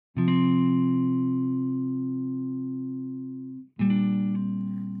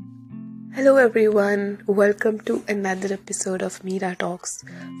Hello everyone, welcome to another episode of Meera Talks.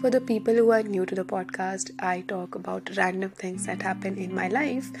 For the people who are new to the podcast, I talk about random things that happen in my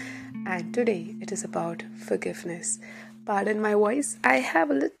life, and today it is about forgiveness. Pardon my voice, I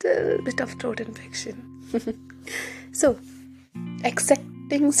have a little bit of throat infection. So,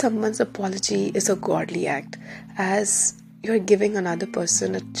 accepting someone's apology is a godly act, as you're giving another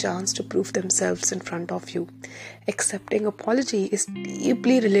person a chance to prove themselves in front of you. Accepting apology is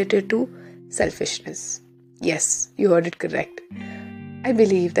deeply related to selfishness. Yes, you heard it correct. I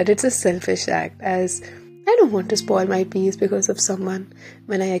believe that it's a selfish act, as I don't want to spoil my peace because of someone.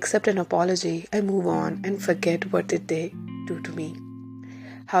 When I accept an apology, I move on and forget what did they do to me.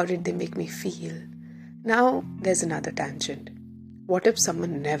 How did they make me feel? Now, there's another tangent. What if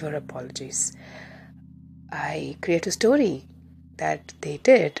someone never apologizes? I create a story that they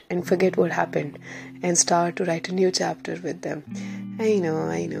did and forget what happened and start to write a new chapter with them. I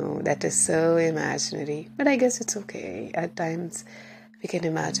know, that is so imaginary, but I guess it's okay. At times, we can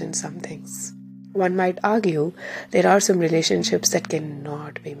imagine some things. One might argue there are some relationships that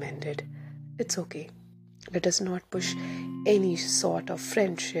cannot be mended. It's okay. Let us not push any sort of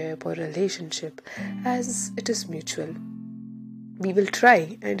friendship or relationship, as it is mutual. We will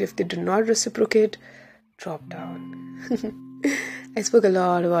try, and if they do not reciprocate, drop down. I spoke a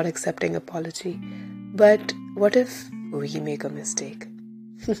lot about accepting apology, but what if we make a mistake?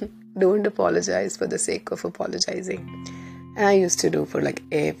 Don't apologize for the sake of apologizing. I used to do for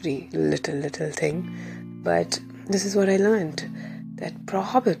every little thing, but this is what I learned, that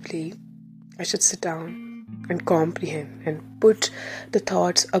probably I should sit down and comprehend and put the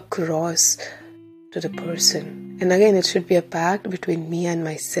thoughts across to the person. And again, it should be a pact between me and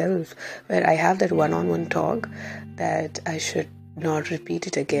myself, where I have that one-on-one talk that I should not repeat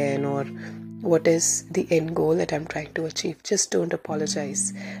it again, or what is the end goal that I'm trying to achieve. Just don't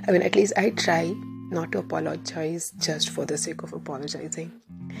apologize. At least I try not to apologize just for the sake of apologizing.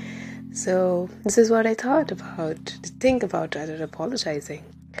 So this is what I think about rather apologizing.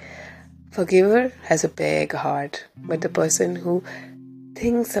 Forgiver has a big heart, but the person who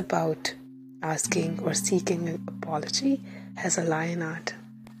thinks about asking or seeking an apology has a lion heart.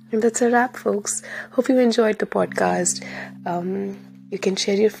 And that's a wrap, folks. Hope you enjoyed the podcast. You can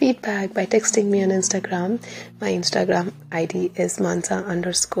share your feedback by texting me on Instagram. My Instagram ID is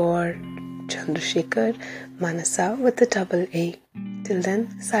Mansa_Chandrasekhar, Manasa with a double A. Till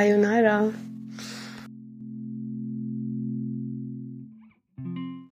then, sayonara.